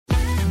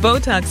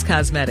Botox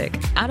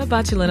Cosmetic, out of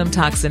botulinum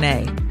toxin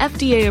A,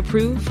 FDA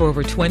approved for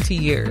over 20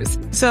 years.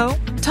 So,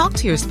 talk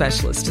to your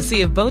specialist to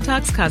see if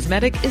Botox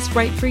Cosmetic is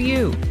right for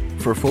you.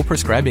 For full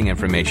prescribing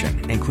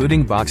information,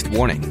 including boxed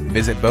warning,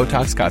 visit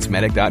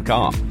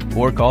BotoxCosmetic.com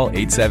or call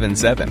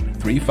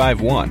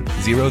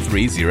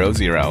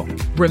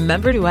 877-351-0300.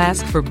 Remember to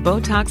ask for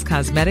Botox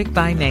Cosmetic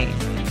by name.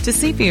 To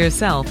see for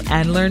yourself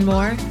and learn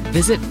more,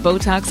 visit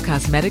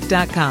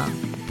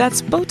BotoxCosmetic.com.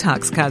 That's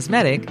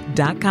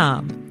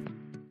BotoxCosmetic.com.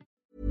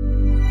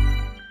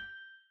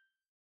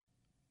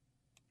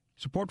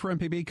 Support for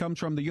MPB comes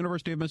from the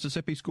University of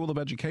Mississippi School of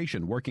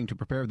Education, working to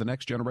prepare the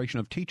next generation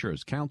of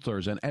teachers,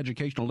 counselors, and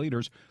educational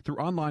leaders through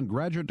online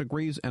graduate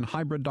degrees and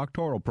hybrid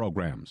doctoral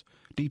programs.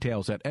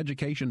 Details at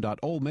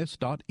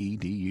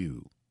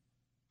education.olemiss.edu.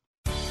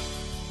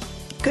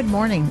 Good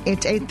morning.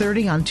 It's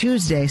 8:30 on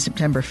Tuesday,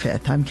 September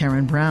 5th. I'm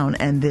Karen Brown,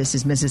 and this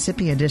is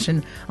Mississippi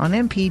Edition on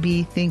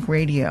MPB Think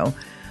Radio.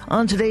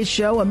 On today's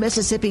show, a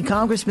Mississippi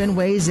congressman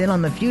weighs in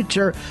on the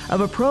future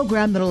of a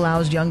program that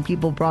allows young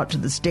people brought to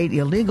the state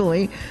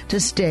illegally to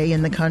stay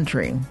in the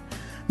country.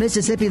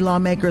 Mississippi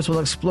lawmakers will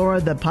explore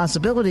the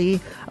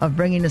possibility of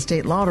bringing a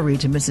state lottery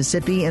to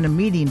Mississippi in a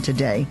meeting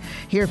today.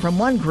 Hear from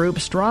one group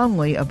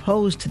strongly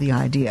opposed to the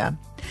idea.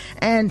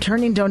 And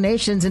turning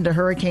donations into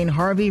Hurricane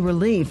Harvey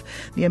relief,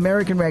 the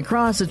American Red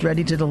Cross is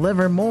ready to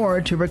deliver more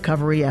to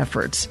recovery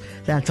efforts.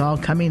 That's all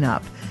coming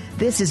up.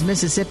 This is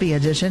Mississippi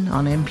Edition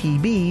on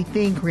MPB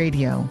Think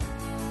Radio.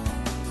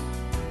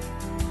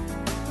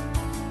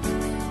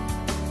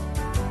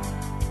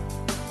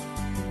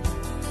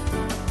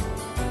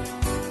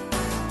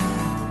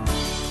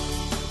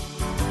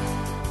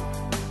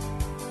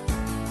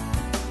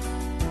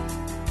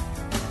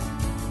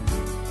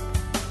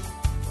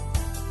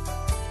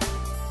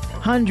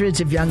 Hundreds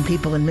of young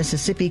people in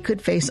Mississippi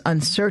could face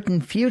uncertain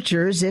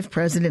futures if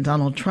President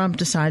Donald Trump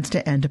decides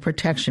to end a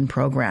protection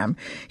program.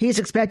 He's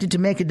expected to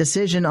make a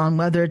decision on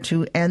whether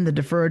to end the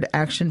Deferred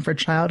Action for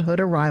Childhood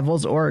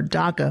Arrivals, or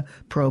DACA,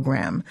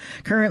 program.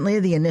 Currently,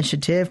 the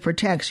initiative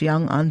protects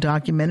young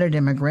undocumented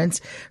immigrants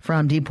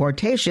from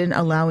deportation,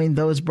 allowing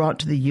those brought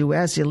to the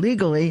U.S.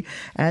 illegally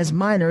as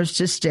minors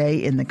to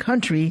stay in the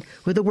country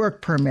with a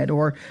work permit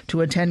or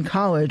to attend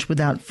college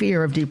without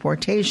fear of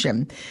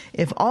deportation.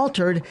 If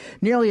altered,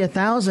 nearly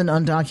 1,000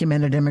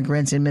 undocumented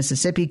immigrants in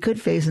Mississippi could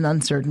face an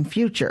uncertain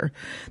future.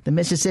 The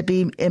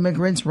Mississippi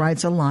Immigrants'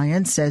 Rights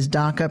Alliance says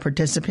DACA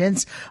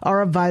participants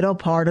are a vital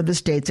part of the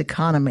state's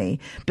economy.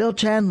 Bill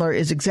Chandler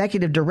is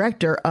executive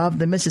director of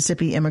the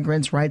Mississippi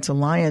Immigrants' Rights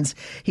Alliance.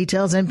 He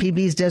tells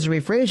MPB's Desiree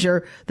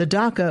Frazier the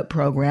DACA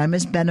program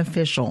is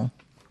beneficial.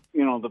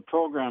 You know, the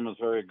program is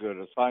very good.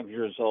 It's 5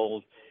 years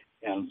old,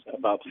 and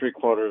about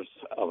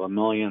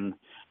 750,000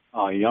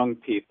 young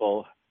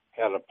people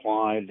had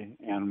applied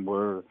and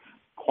were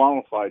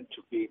qualified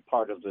to be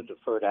part of the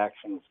Deferred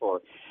Action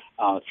for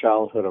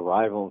Childhood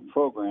Arrival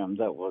program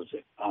that was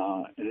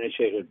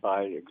initiated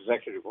by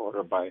executive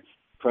order by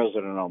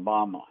President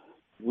Obama.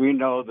 We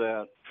know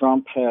that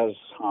Trump has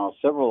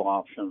several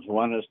options.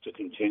 One is to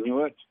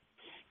continue it.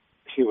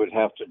 He would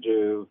have to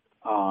do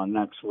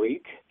next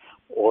week,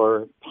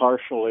 or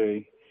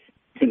partially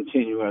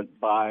continue it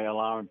by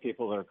allowing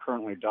people that are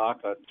currently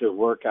DACA to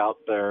work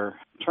out their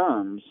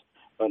terms,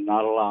 but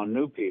not allow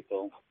new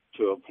people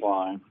to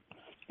apply.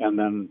 And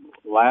then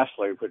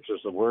lastly, which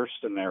is the worst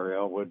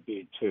scenario, would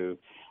be to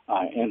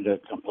end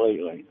it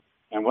completely.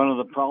 And one of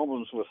the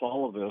problems with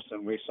all of this,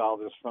 and we saw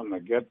this from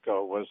the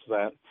get-go, was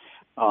that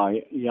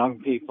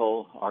young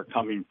people are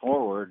coming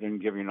forward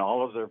and giving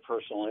all of their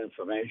personal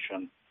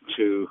information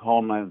to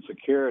Homeland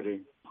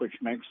Security,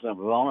 which makes them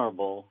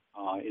vulnerable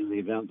in the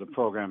event the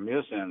program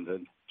is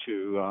ended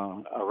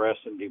to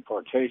arrest and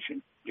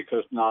deportation.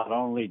 Because not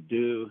only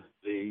do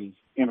the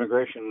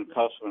Immigration and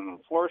Customs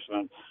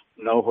Enforcement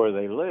know where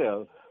they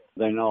live,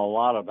 they know a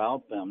lot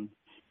about them,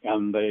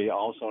 and they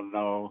also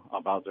know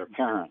about their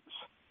parents,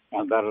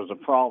 and that is a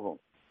problem.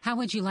 How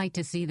would you like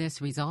to see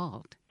this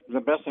resolved?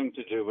 The best thing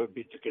to do would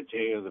be to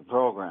continue the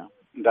program.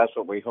 That's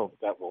what we hope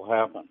that will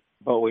happen.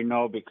 But we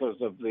know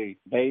because of the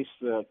base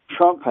that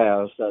Trump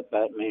has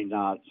that may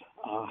not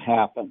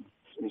happen.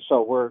 And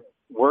so we're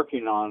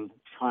working on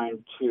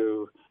trying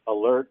to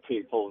alert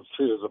people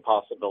to the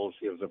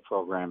possibility of the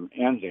program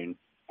ending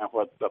and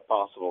what the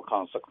possible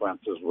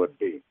consequences would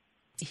be.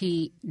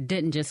 He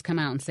didn't just come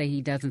out and say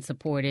he doesn't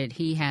support it.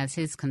 He has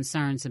his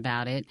concerns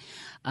about it,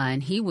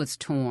 and he was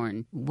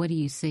torn. What do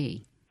you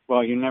see?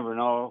 Well, you never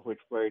know which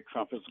way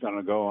Trump is going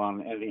to go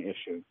on any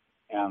issue.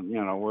 And,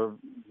 you know,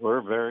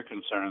 we're very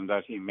concerned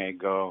that he may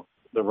go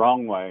the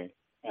wrong way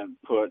and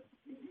put,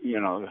 you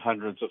know,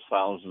 hundreds of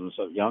thousands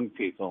of young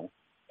people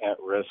at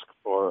risk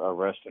for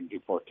arrest and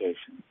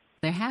deportation.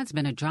 There has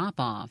been a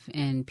drop-off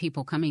in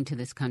people coming to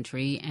this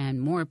country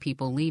and more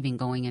people leaving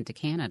going into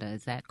Canada.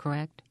 Is that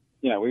correct?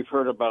 Yeah, we've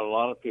heard about a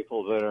lot of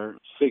people that are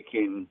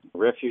seeking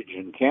refuge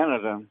in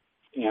Canada,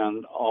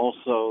 and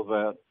also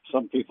that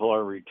some people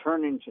are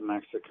returning to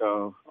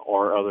Mexico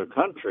or other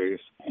countries,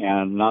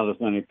 and not as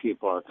many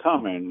people are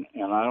coming.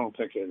 And I don't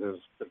think it is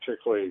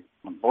particularly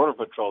Border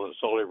Patrol that's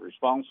solely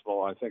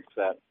responsible. I think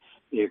that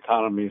the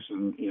economies,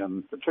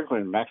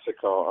 particularly in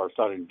Mexico, are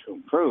starting to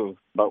improve,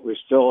 but we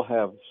still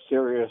have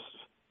serious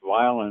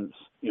violence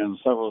in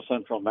several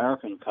Central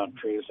American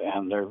countries,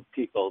 and there are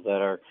people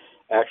that are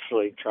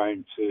actually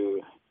trying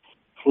to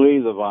flee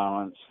the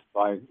violence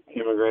by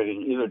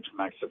immigrating either to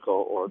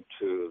Mexico or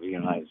to the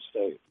United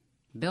States.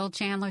 Bill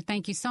Chandler,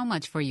 thank you so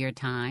much for your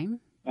time.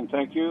 And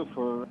thank you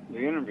for the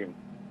interview.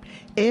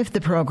 If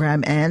the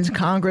program ends,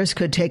 Congress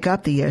could take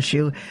up the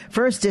issue.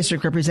 1st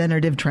District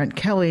Representative Trent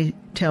Kelly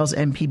tells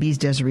MPB's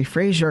Desiree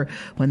Frazier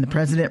when the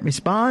president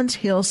responds,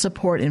 he'll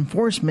support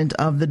enforcement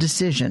of the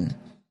decision.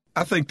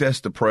 I think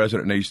that's the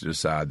president needs to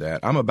decide that.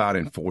 I'm about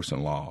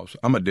enforcing laws.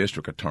 I'm a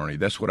district attorney.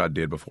 That's what I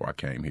did before I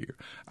came here.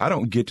 I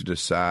don't get to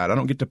decide. I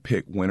don't get to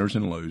pick winners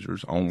and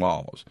losers on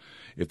laws.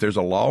 If there's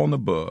a law in the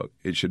book,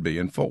 it should be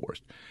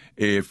enforced.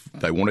 If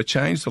they want to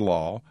change the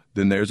law,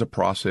 then there's a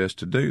process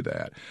to do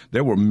that.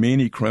 There were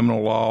many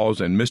criminal laws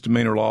and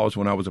misdemeanor laws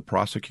when I was a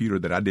prosecutor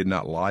that I did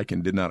not like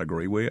and did not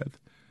agree with.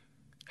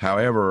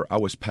 However, I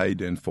was paid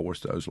to enforce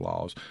those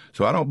laws.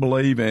 So I don't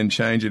believe in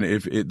changing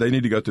they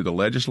need to go through the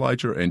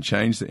legislature and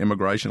change the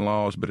immigration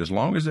laws. But as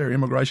long as they're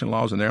immigration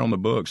laws and they're on the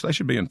books, they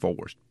should be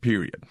enforced,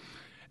 period.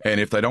 And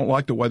if they don't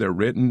like the way they're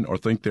written or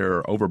think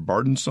they're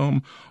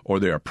overburdensome or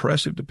they're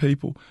oppressive to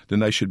people, then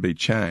they should be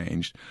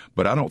changed.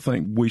 But I don't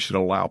think we should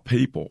allow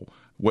people,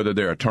 whether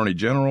they're attorney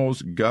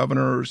generals,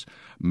 governors,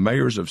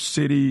 mayors of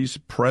cities,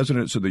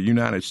 presidents of the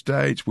United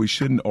States, we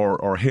shouldn't,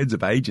 or heads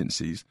of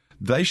agencies,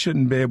 they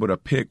shouldn't be able to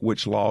pick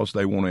which laws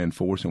they want to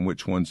enforce and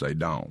which ones they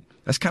don't.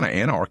 That's kind of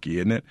anarchy,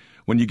 isn't it?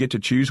 When you get to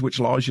choose which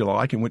laws you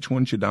like and which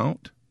ones you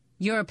don't.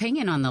 Your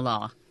opinion on the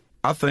law?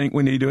 I think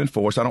we need to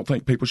enforce. I don't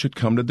think people should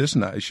come to this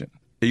nation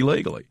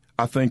illegally.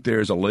 I think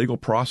there's a legal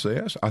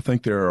process. I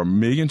think there are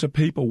millions of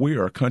people. We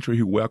are a country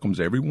who welcomes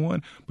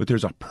everyone, but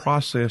there's a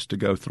process to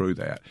go through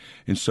that.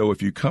 And so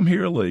if you come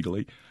here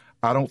illegally,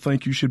 I don't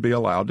think you should be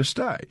allowed to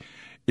stay.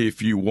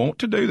 If you want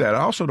to do that, I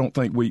also don't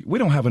think we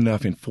don't have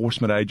enough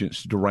enforcement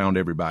agents to round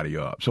everybody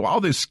up. So all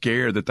this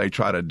scare that they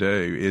try to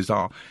do is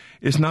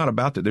it's not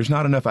about that. There's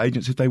not enough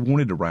agents if they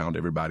wanted to round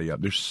everybody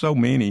up. There's so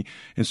many.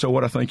 And so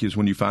what I think is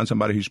when you find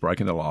somebody who's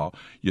breaking the law,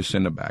 you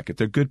send them back. If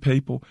they're good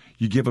people,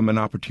 you give them an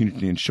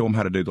opportunity and show them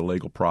how to do the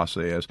legal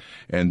process.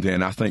 And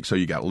then I think so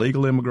you got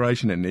legal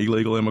immigration and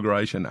illegal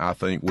immigration. I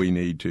think we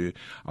need to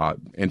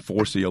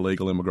enforce the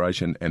illegal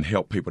immigration and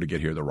help people to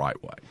get here the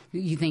right way.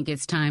 You think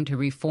it's time to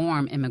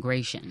reform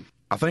immigration?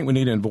 I think we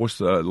need to enforce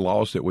the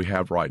laws that we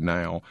have right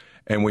now,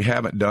 and we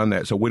haven't done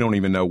that, so we don't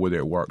even know whether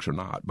it works or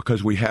not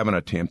because we haven't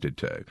attempted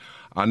to.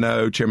 I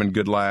know Chairman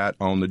Goodlatte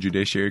on the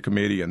Judiciary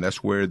Committee, and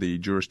that's where the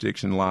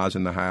jurisdiction lies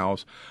in the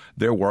House.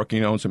 They're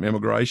working on some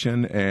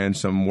immigration and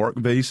some work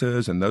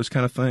visas and those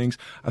kind of things.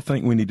 I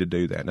think we need to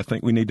do that, and I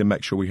think we need to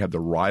make sure we have the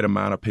right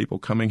amount of people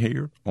coming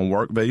here on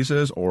work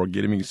visas or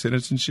getting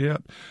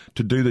citizenship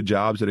to do the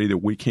jobs that either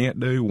we can't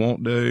do,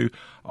 won't do,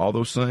 all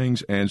those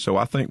things. And so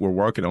I think we're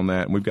working on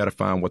that, and we've got to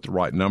find what the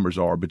right numbers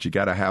are, but you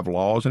got to have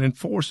laws and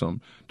enforce them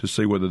to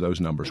see whether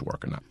those numbers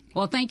work or not.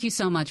 Well, thank you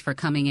so much for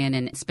coming in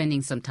and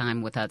spending some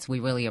time with us. We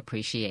really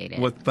appreciate it.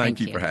 Well, thank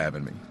you for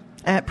having me.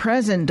 At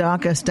present,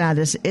 DACA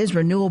status is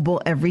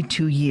renewable every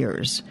 2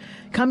 years.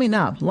 Coming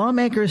up,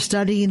 lawmakers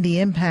studying the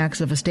impacts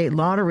of a state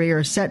lottery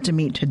are set to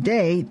meet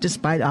today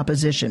despite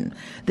opposition.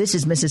 This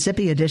is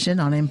Mississippi Edition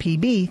on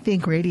MPB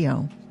Think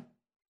Radio.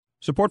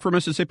 Support for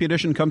Mississippi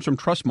Edition comes from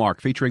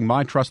Trustmark, featuring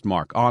My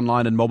Trustmark,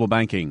 online and mobile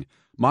banking.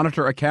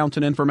 Monitor accounts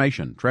and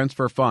information,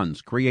 transfer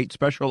funds, create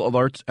special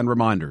alerts and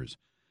reminders.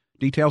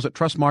 Details at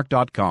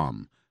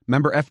trustmark.com.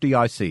 Member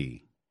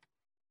FDIC.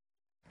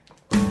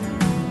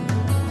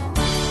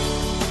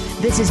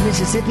 This is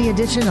Mississippi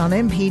Edition on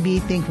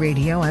MPB Think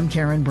Radio. I'm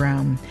Karen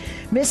Brown.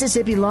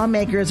 Mississippi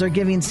lawmakers are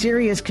giving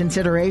serious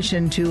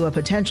consideration to a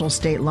potential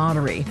state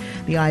lottery.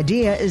 The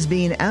idea is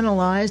being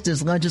analyzed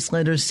as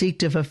legislators seek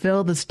to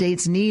fulfill the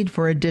state's need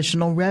for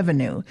additional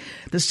revenue.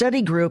 The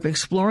study group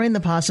exploring the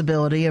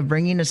possibility of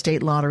bringing a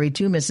state lottery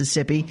to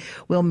Mississippi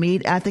will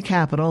meet at the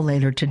Capitol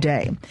later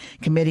today.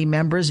 Committee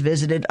members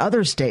visited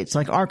other states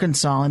like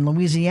Arkansas and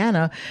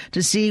Louisiana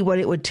to see what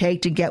it would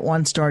take to get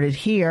one started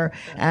here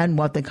and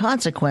what the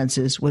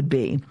consequences would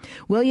be.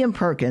 William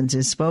Perkins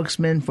is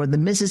spokesman for the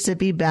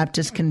Mississippi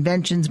Baptist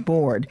Convention's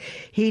board.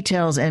 He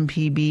tells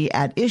MPB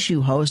at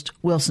issue host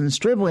Wilson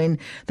Stribling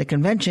the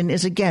convention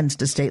is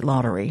against a state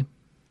lottery.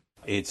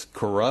 It's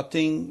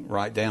corrupting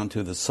right down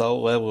to the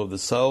soul level of the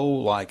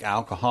soul, like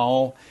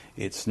alcohol.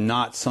 It's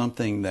not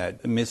something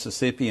that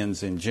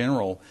Mississippians in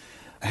general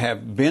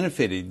have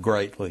benefited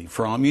greatly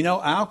from. You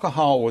know,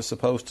 alcohol was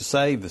supposed to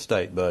save the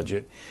state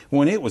budget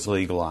when it was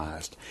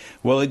legalized.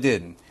 Well, it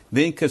didn't.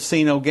 Then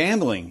casino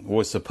gambling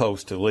was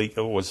supposed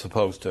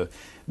to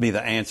be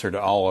the answer to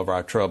all of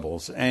our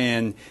troubles.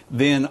 And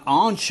then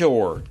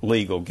onshore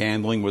legal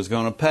gambling was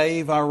going to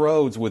pave our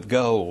roads with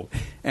gold.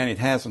 And it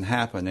hasn't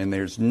happened. And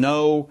there's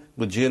no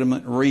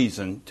legitimate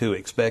reason to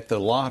expect the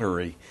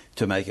lottery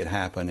to make it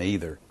happen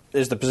either.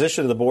 Is the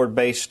position of the board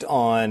based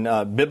on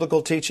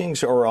biblical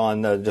teachings or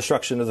on the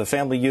destruction of the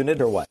family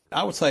unit or what?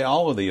 I would say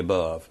all of the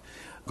above.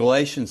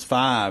 Galatians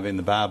 5 in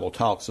the Bible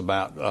talks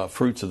about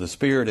fruits of the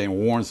Spirit and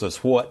warns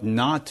us what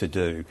not to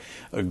do.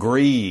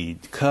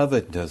 Greed,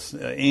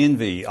 covetousness,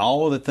 envy,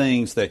 all of the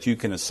things that you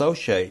can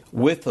associate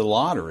with the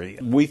lottery,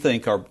 we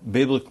think are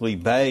biblically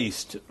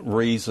based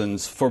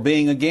reasons for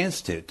being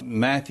against it.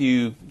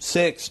 Matthew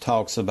 6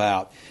 talks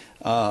about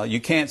you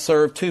can't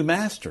serve two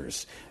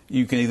masters.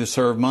 You can either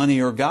serve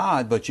money or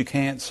God, but you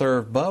can't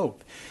serve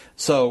both.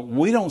 So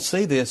we don't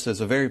see this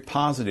as a very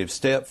positive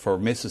step for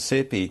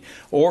Mississippi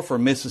or for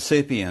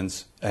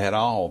Mississippians at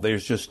all.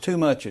 There's just too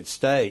much at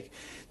stake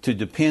to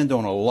depend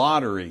on a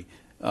lottery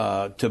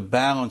to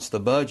balance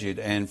the budget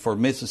and for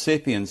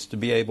Mississippians to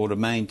be able to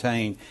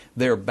maintain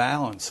their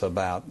balance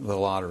about the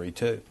lottery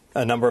too.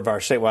 A number of our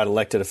statewide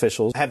elected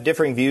officials have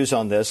differing views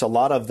on this. A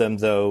lot of them,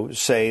 though,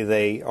 say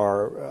they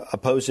are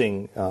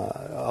opposing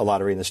a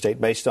lottery in the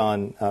state based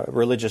on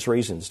religious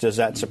reasons. Does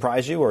that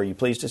surprise you, or are you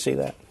pleased to see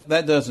that?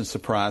 That doesn't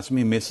surprise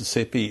me.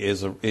 Mississippi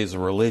is a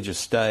religious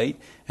state,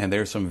 and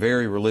there's some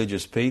very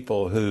religious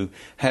people who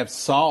have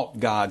sought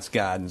God's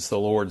guidance, the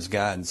Lord's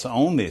guidance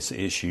on this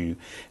issue,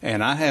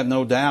 and I have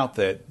no doubt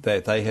that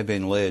they have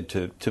been led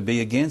to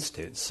be against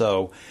it.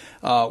 So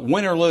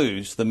win or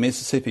lose, the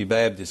Mississippi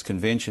Baptist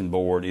Convention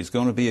Board is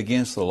going to be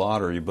against the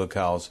lottery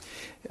because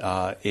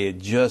it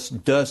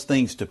just does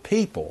things to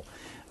people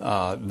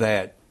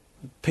that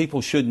people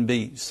shouldn't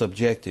be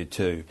subjected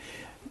to.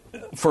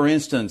 For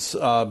instance,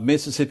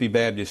 Mississippi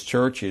Baptist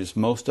churches,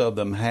 most of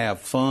them have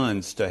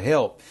funds to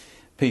help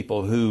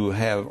people who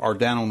are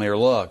down on their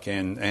luck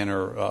and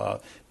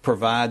are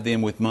provide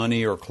them with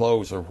money or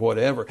clothes or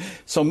whatever.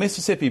 So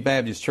Mississippi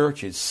Baptist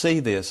churches see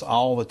this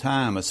all the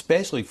time,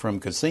 especially from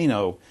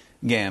casino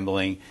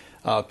gambling.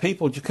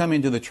 People just come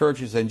into the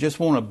churches and just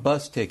want a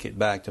bus ticket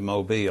back to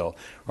Mobile,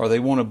 or they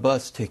want a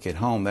bus ticket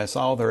home. That's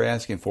all they're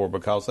asking for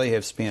because they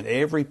have spent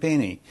every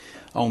penny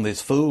on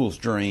this fool's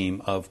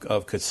dream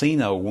of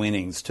casino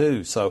winnings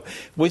too. So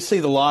we see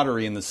the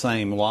lottery in the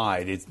same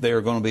light. There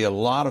are going to be a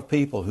lot of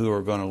people who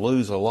are going to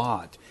lose a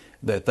lot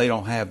that they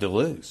don't have to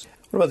lose.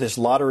 What about this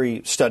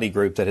lottery study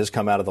group that has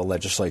come out of the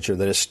legislature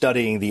that is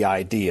studying the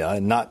idea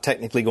and not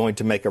technically going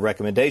to make a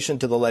recommendation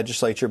to the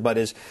legislature, but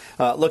is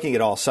looking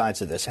at all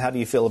sides of this? How do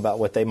you feel about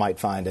what they might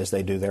find as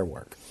they do their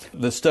work?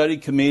 The study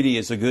committee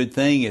is a good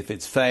thing if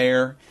it's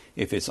fair,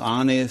 if it's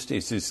honest,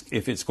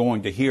 if it's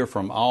going to hear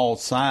from all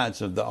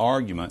sides of the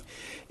argument.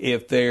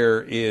 If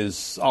there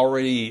is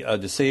already a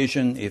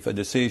decision, if a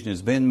decision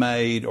has been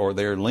made, or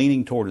they're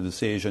leaning toward a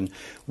decision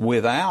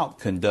without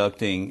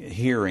conducting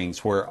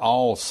hearings where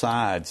all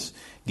sides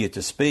get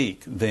to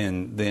speak,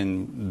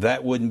 then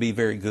that wouldn't be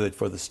very good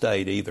for the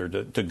state either,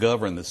 to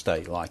govern the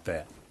state like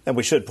that. And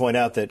we should point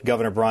out that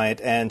Governor Bryant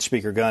and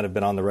Speaker Gunn have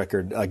been on the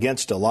record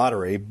against a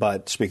lottery,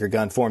 but Speaker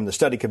Gunn formed the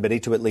study committee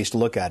to at least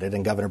look at it,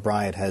 and Governor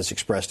Bryant has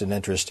expressed an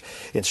interest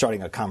in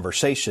starting a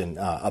conversation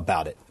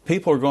about it.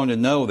 People are going to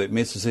know that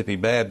Mississippi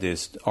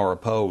Baptists are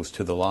opposed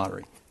to the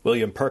lottery.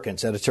 William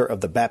Perkins, editor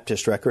of the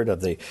Baptist Record of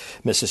the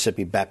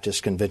Mississippi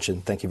Baptist Convention,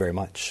 thank you very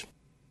much.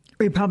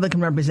 Republican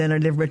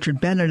Representative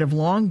Richard Bennett of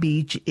Long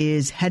Beach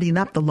is heading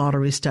up the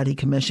Lottery Study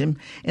Commission.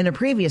 In a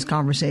previous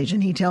conversation,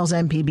 he tells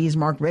MPB's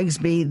Mark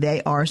Rigsby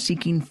they are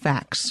seeking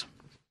facts.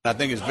 I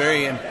think it's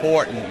very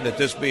important that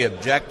this be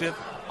objective.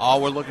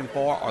 All we're looking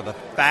for are the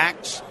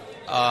facts.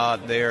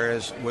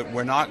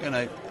 We're not going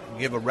to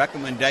give a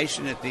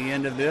recommendation at the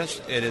end of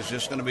this. It is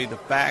just going to be the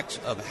facts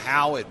of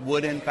how it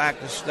would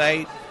impact the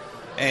state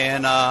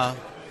and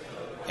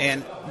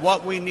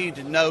what we need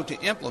to know to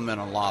implement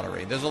a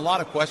lottery. There's a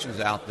lot of questions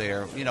out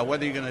there,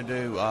 whether you're going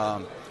to do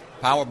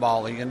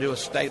Powerball, or you're going to do a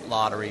state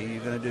lottery,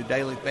 you're going to do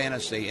daily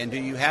fantasy, and do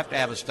you have to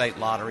have a state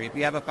lottery if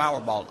you have a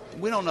Powerball?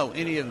 We don't know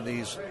any of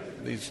these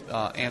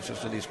answers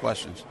to these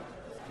questions.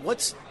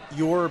 What's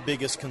your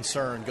biggest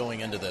concern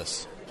going into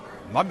this?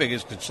 My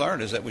biggest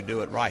concern is that we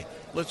do it right.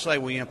 Let's say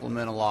we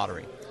implement a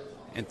lottery.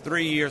 In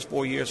 3 years,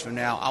 4 years from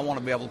now, I want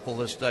to be able to pull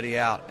this study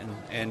out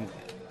and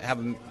have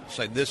them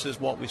say, this is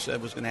what we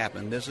said was going to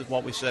happen. This is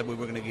what we said we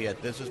were going to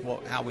get. This is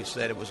how we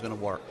said it was going to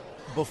work.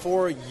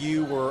 Before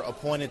you were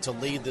appointed to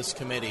lead this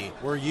committee,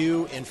 were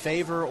you in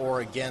favor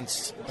or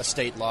against a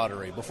state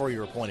lottery before you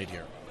were appointed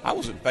here? I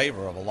was in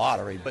favor of a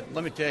lottery, but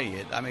let me tell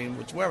you,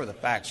 it's wherever the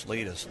facts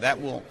lead us. That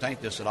won't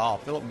taint this at all.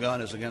 Philip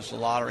Gunn is against the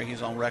lottery.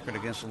 He's on record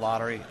against the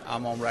lottery.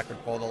 I'm on record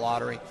for the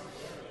lottery.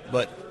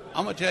 But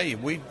I'm going to tell you,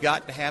 we've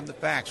got to have the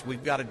facts.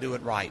 We've got to do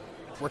it right.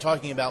 We're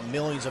talking about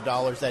millions of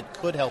dollars that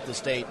could help the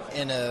state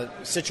in a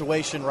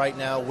situation right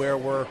now where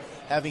we're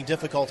having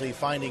difficulty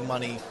finding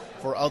money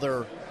for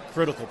other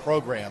critical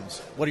programs.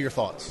 What are your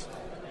thoughts?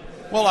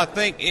 Well, I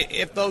think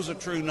if those are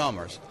true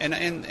numbers,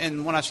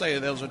 and when I say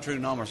those are true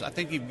numbers, I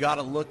think you've got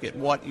to look at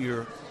what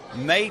you're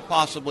may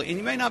possibly, and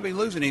you may not be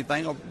losing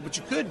anything, but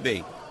you could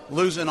be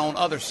losing on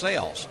other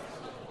sales.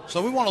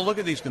 So we want to look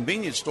at these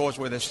convenience stores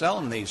where they're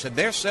selling these. Had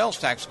their sales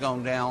tax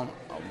gone down,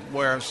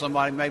 where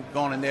somebody may have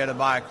gone in there to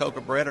buy a Coke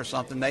or bread or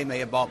something, they may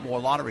have bought more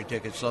lottery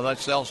tickets, so that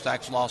sales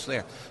tax loss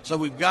there. So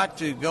we've got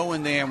to go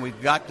in there and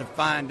we've got to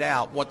find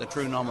out what the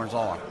true numbers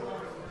are.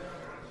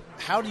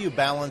 How do you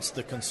balance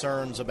the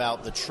concerns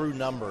about the true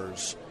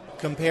numbers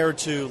compared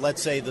to,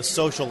 let's say, the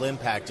social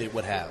impact it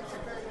would have?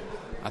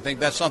 I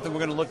think that's something we're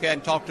going to look at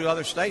and talk to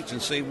other states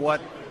and see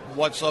what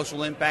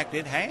social impact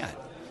it had.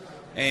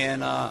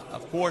 And,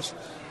 of course,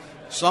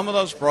 some of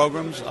those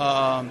programs,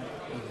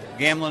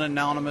 Gambling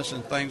Anonymous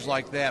and things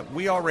like that,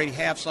 we already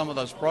have some of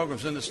those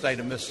programs in the state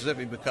of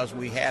Mississippi because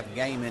we have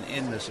gaming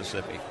in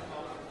Mississippi.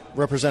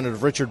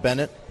 Representative Richard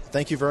Bennett,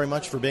 thank you very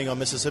much for being on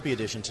Mississippi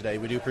Edition today.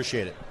 We do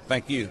appreciate it.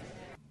 Thank you.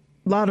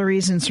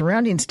 Lotteries in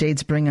surrounding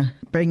states bring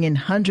in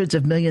hundreds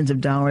of millions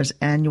of dollars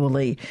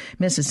annually.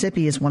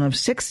 Mississippi is one of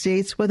 6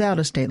 states without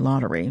a state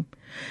lottery.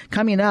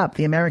 Coming up,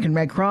 the American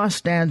Red Cross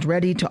stands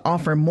ready to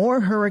offer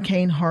more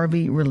Hurricane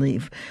Harvey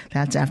relief.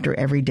 That's after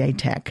Everyday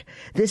Tech.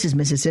 This is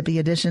Mississippi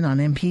Edition on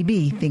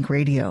MPB Think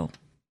Radio.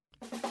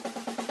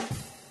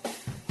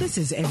 This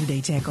is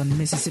Everyday Tech on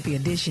Mississippi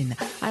Edition.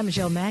 I'm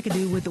Michelle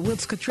McAdoo with the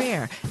Wilts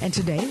Cottrell, and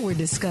today we're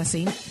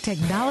discussing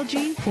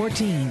technology for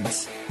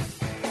teens.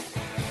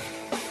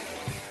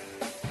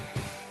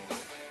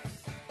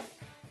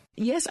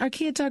 Yes, our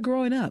kids are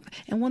growing up,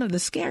 and one of the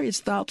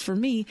scariest thoughts for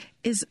me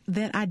is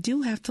that I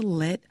do have to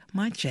let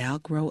my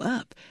child grow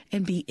up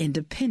and be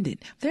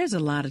independent. There's a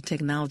lot of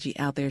technology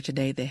out there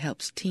today that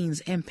helps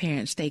teens and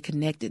parents stay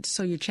connected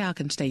so your child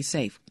can stay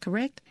safe,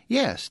 correct?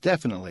 Yes,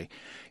 definitely.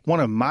 One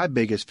of my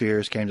biggest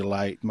fears came to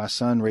light. My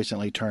son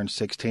recently turned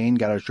 16,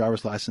 got his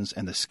driver's license,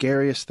 and the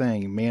scariest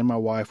thing, me and my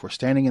wife were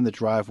standing in the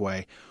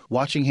driveway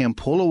watching him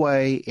pull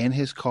away in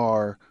his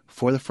car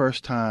for the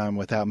first time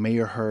without me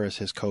or her as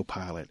his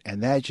co-pilot.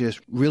 And that just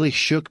really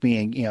shook me.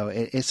 And,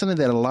 it's something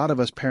that a lot of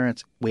us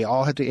parents, we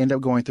all have to end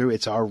up going through.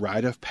 It's our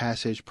rite of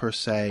passage per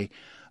se.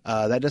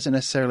 That doesn't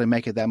necessarily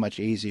make it that much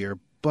easier,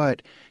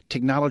 but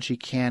technology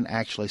can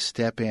actually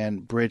step in,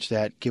 bridge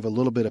that, give a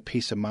little bit of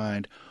peace of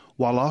mind,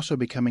 while also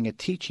becoming a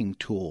teaching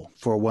tool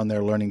for when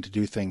they're learning to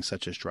do things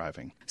such as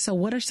driving. So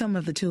what are some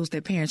of the tools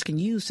that parents can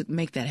use to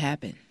make that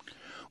happen?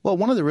 Well,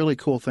 one of the really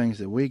cool things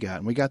that we got,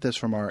 and we got this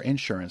from our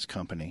insurance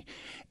company,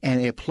 and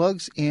it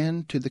plugs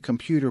into the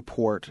computer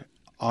port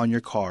on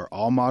your car.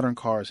 All modern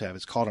cars have.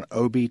 It's called an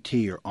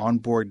OBT, or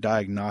onboard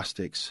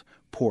diagnostics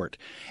port.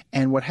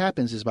 And what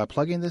happens is by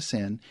plugging this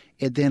in,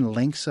 it then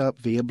links up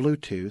via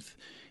Bluetooth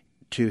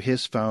to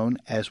his phone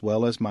as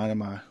well as mine and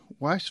my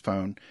wife's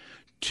phone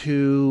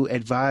to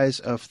advise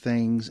of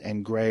things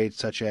and grades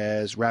such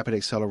as rapid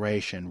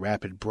acceleration,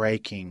 rapid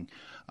braking,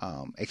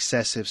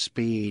 excessive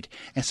speed,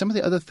 and some of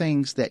the other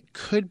things that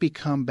could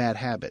become bad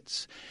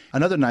habits.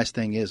 Another nice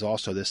thing is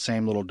also this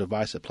same little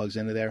device that plugs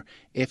into there,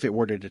 if it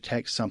were to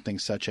detect something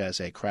such as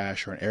a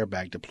crash or an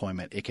airbag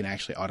deployment, it can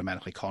actually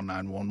automatically call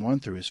 911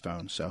 through his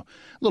phone. So a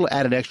little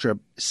added extra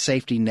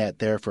safety net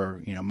there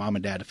for, mom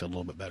and dad to feel a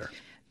little bit better.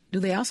 Do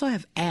they also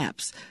have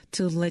apps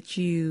to let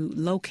you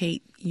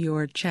locate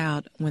your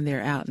child when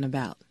they're out and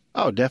about?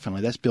 Oh,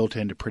 definitely. That's built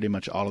into pretty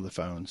much all of the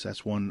phones.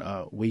 That's one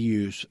we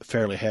use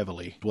fairly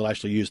heavily. We'll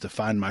actually use the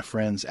Find My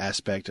Friends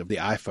aspect of the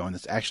iPhone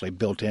that's actually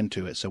built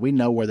into it. So we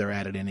know where they're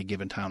at any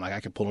given time. Like I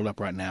could pull it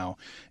up right now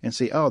and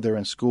see, they're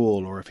in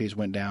school, or if he's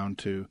went down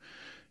to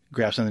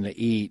grab something to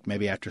eat,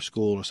 maybe after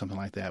school or something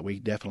like that. We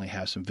definitely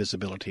have some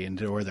visibility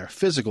into where their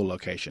physical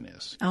location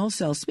is.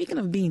 Also, speaking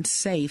of being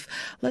safe,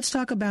 let's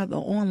talk about the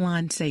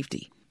online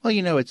safety.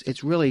 Well,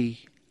 it's really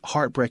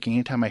heartbreaking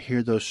anytime I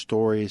hear those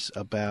stories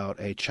about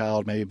a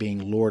child maybe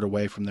being lured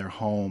away from their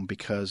home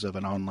because of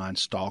an online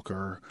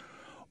stalker,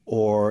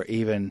 or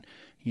even,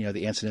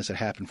 the incidents that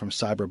happen from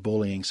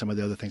cyberbullying, some of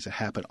the other things that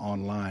happen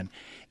online.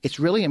 It's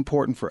really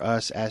important for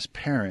us as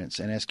parents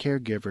and as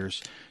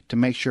caregivers to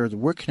make sure that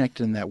we're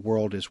connected in that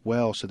world as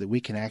well, so that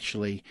we can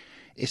actually,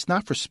 it's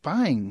not for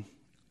spying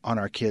on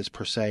our kids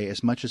per se,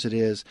 as much as it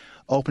is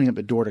opening up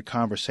the door to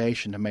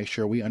conversation to make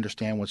sure we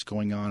understand what's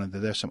going on and that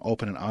there's some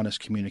open and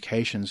honest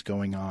communications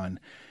going on,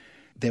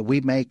 that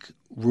we make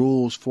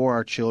rules for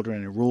our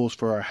children and rules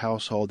for our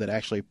household that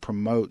actually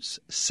promotes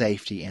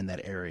safety in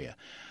that area.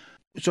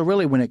 So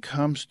really, when it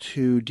comes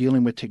to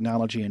dealing with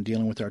technology and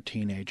dealing with our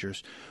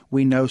teenagers,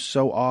 we know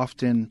so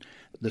often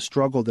the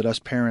struggle that us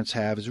parents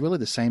have is really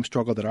the same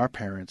struggle that our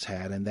parents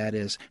had, and that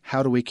is,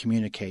 how do we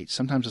communicate?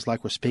 Sometimes it's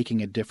like we're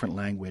speaking a different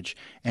language,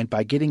 and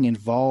by getting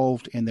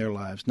involved in their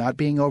lives, not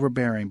being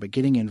overbearing, but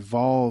getting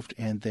involved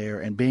in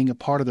there and being a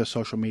part of their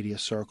social media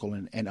circle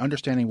and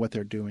understanding what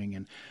they're doing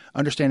and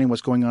understanding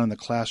what's going on in the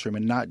classroom,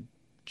 and not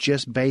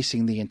just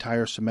basing the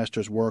entire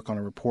semester's work on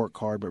a report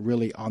card, but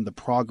really on the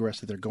progress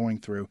that they're going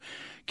through,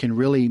 can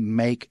really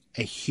make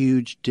a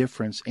huge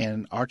difference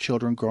in our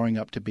children growing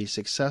up to be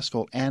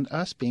successful and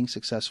us being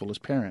successful as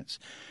parents.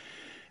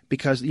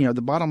 Because,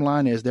 the bottom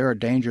line is there are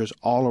dangers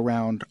all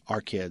around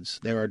our kids.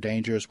 There are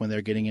dangers when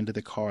they're getting into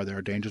the car. There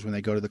are dangers when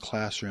they go to the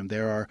classroom.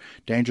 There are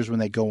dangers when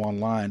they go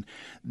online.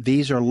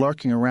 These are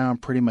lurking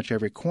around pretty much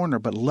every corner,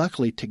 but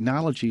luckily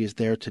technology is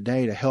there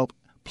today to help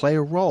play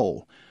a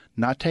role,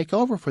 not take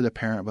over for the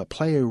parent, but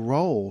play a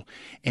role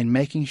in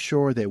making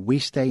sure that we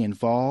stay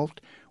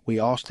involved, we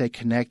all stay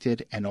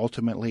connected, and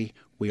ultimately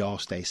we all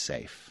stay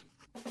safe.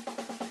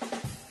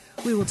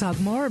 We will talk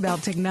more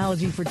about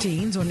technology for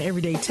teens on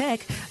Everyday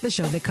Tech, the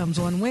show that comes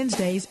on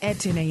Wednesdays at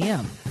 10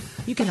 a.m.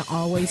 You can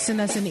always send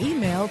us an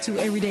email to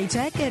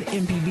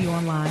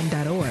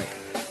everydaytech@mpbonline.org.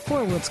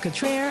 For Wilts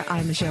Cottrell,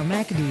 I'm Michelle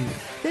McAdoo.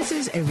 This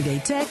is Everyday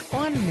Tech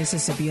on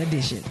Mississippi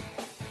Edition.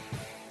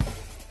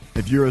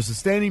 If you're a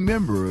sustaining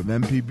member of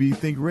MPB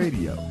Think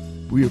Radio,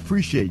 we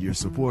appreciate your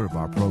support of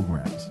our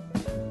programs.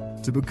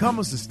 To become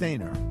a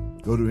sustainer,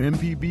 go to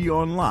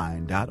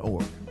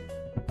mpbonline.org.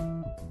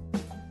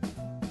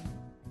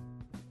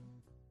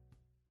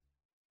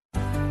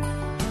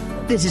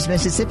 This is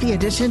Mississippi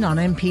Edition on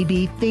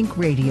MPB Think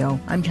Radio.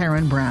 I'm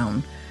Karen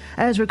Brown.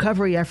 As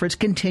recovery efforts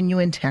continue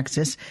in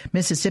Texas,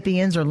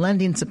 Mississippians are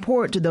lending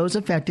support to those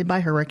affected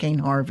by Hurricane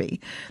Harvey.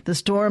 The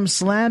storm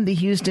slammed the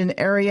Houston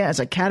area as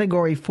a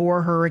Category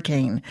 4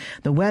 hurricane.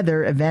 The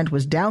weather event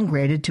was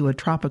downgraded to a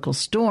tropical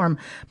storm,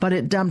 but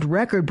it dumped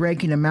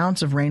record-breaking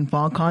amounts of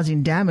rainfall,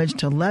 causing damage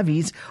to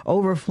levees,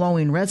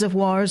 overflowing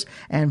reservoirs,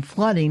 and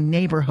flooding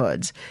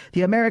neighborhoods.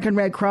 The American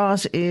Red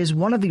Cross is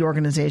one of the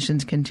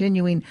organizations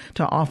continuing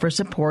to offer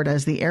support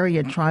as the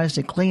area tries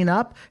to clean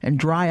up and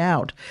dry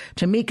out.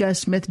 Tamika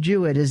Smith-Jewett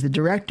is the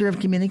Director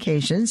of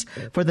Communications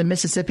for the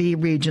Mississippi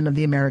region of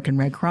the American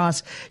Red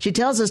Cross. She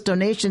tells us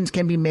donations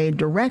can be made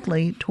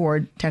directly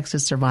toward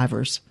Texas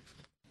survivors.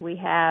 We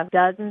have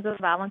dozens of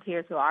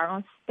volunteers who are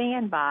on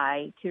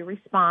standby to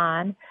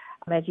respond.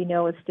 As you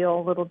know, it's still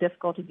a little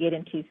difficult to get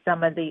into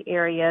some of the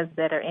areas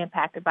that are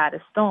impacted by the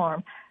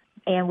storm.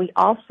 And we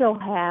also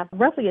have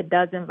roughly a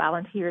dozen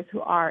volunteers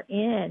who are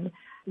in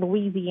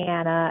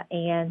Louisiana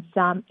and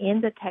some in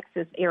the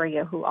Texas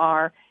area who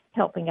are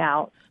helping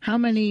out. How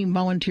many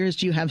volunteers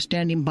do you have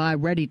standing by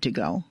ready to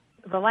go?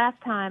 The last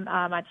time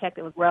I checked,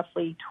 it was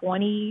roughly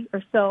 20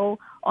 or so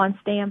on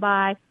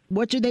standby.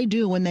 What do they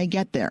do when they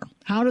get there?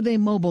 How do they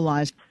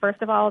mobilize?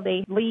 First of all,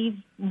 they leave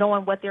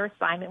knowing what their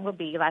assignment will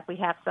be. Like we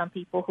have some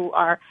people who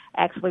are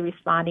actually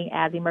responding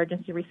as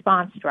emergency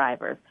response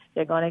drivers.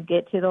 They're going to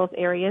get to those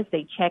areas.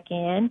 They check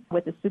in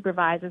with the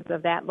supervisors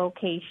of that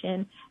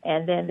location,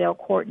 and then they'll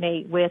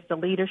coordinate with the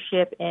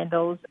leadership in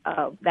those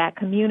that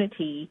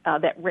community,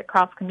 that Red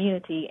Cross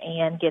community,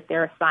 and get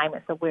their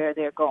assignments of where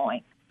they're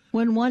going.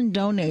 When one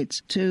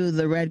donates to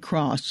the Red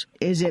Cross,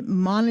 is it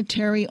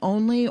monetary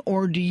only,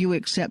 or do you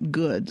accept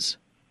goods?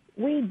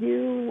 We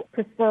do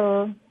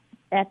prefer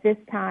at this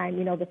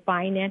time, the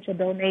financial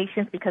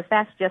donations, because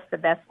that's just the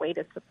best way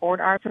to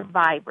support our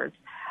survivors.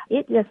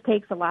 It just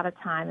takes a lot of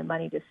time and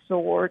money to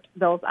sort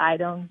those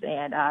items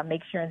and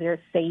make sure they're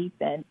safe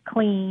and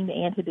clean,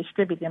 and to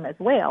distribute them as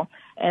well.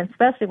 And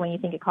especially when you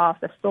think it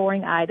costs of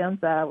storing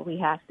items, we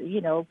have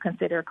to,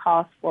 consider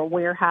costs for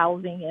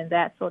warehousing and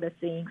that sort of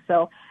thing.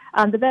 So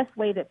the best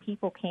way that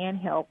people can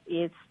help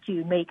is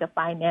to make a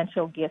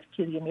financial gift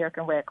to the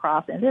American Red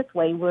Cross. And this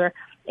way we're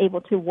able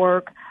to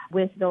work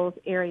with those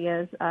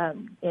areas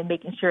in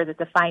making sure that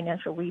the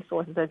financial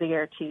resources are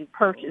there to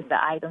purchase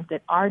the items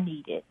that are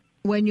needed.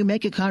 When you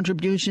make a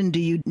contribution, do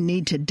you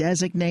need to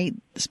designate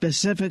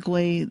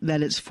specifically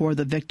that it's for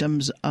the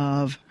victims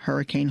of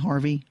Hurricane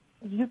Harvey?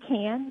 You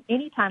can.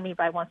 Anytime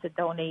anybody wants to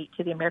donate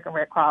to the American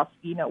Red Cross,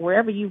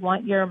 wherever you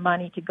want your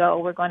money to go,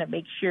 we're going to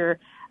make sure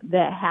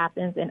that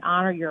happens and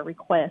honor your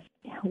request.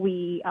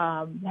 We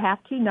have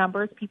two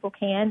numbers. People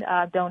can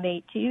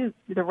donate to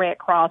the Red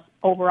Cross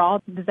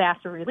overall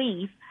disaster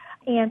relief,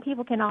 and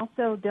people can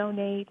also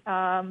donate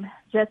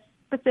just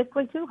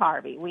specifically to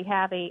Harvey. We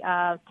have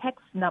a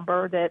text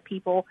number that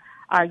people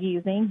are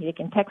using. You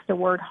can text the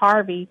word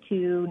Harvey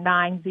to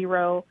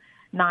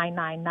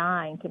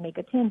 90999 to make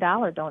a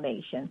 $10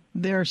 donation.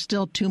 There are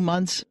still 2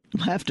 months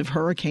left of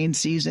hurricane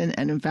season,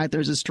 and in fact,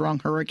 there's a strong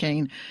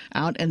hurricane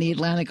out in the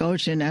Atlantic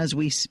Ocean as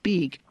we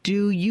speak.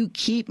 Do you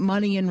keep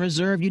money in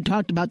reserve? You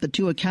talked about the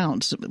two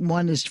accounts.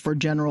 One is for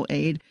general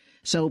aid.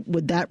 So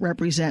would that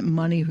represent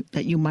money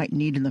that you might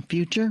need in the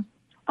future?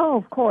 Oh,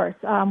 of course.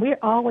 We're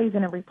always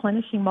in a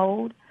replenishing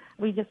mode.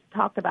 We just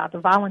talked about the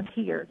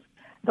volunteers.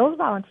 Those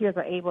volunteers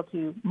are able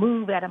to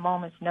move at a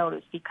moment's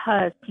notice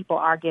because people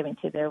are giving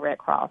to their Red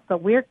Cross. So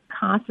we're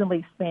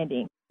constantly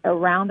spending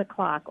around the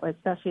clock, or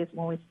especially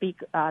when we speak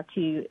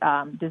to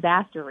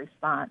disaster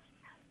response.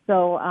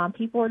 So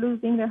people are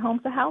losing their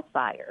homes to house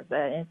fires.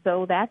 And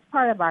so that's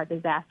part of our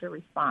disaster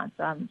response.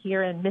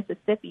 Here in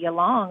Mississippi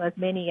alone, as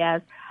many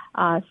as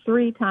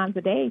 3 times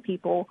a day,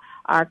 people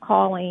are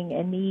calling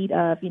in need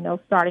of,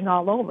 starting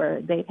all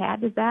over. They've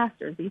had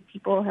disasters. These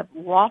people have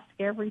lost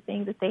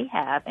everything that they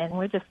have, and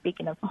we're just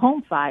speaking of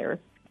home fires.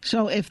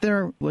 So if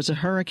there was a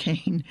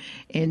hurricane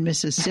in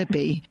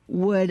Mississippi,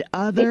 would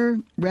other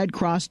Red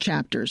Cross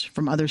chapters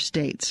from other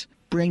states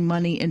bring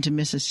money into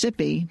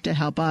Mississippi to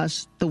help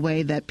us the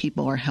way that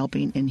people are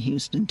helping in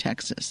Houston,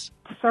 Texas?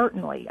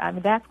 Certainly. I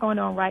mean, that's going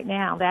on right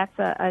now. That's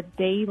a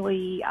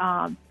daily,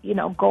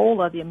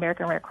 goal of the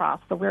American Red Cross.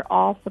 So we're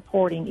all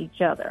supporting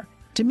each other.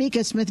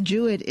 Tamika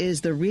Smith-Jewett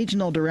is the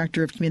Regional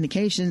Director of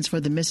Communications for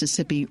the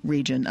Mississippi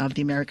region of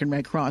the American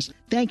Red Cross.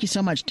 Thank you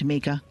so much,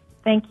 Tamika.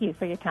 Thank you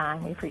for your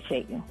time. We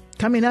appreciate you.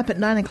 Coming up at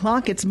 9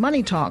 o'clock, it's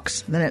Money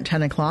Talks. Then at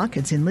 10 o'clock,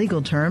 it's In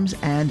Legal Terms.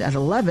 And at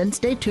 11,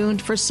 stay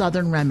tuned for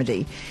Southern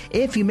Remedy.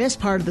 If you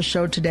missed part of the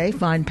show today,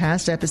 find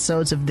past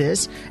episodes of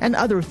this and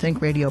other Think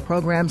Radio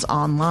programs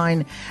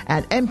online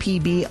at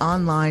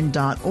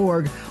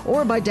mpbonline.org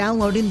or by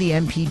downloading the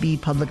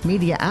MPB Public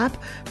Media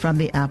app from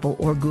the Apple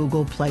or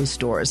Google Play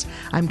stores.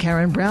 I'm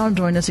Karen Brown.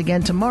 Join us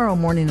again tomorrow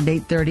morning at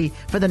 8:30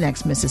 for the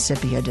next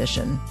Mississippi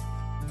edition.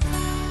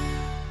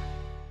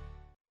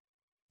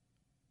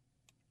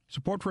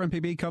 Support for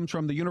MPB comes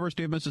from the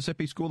University of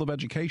Mississippi School of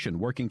Education,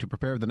 working to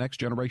prepare the next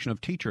generation of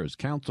teachers,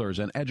 counselors,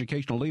 and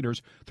educational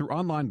leaders through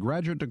online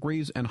graduate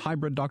degrees and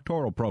hybrid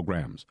doctoral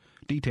programs.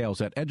 Details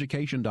at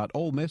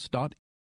education.olemiss.edu.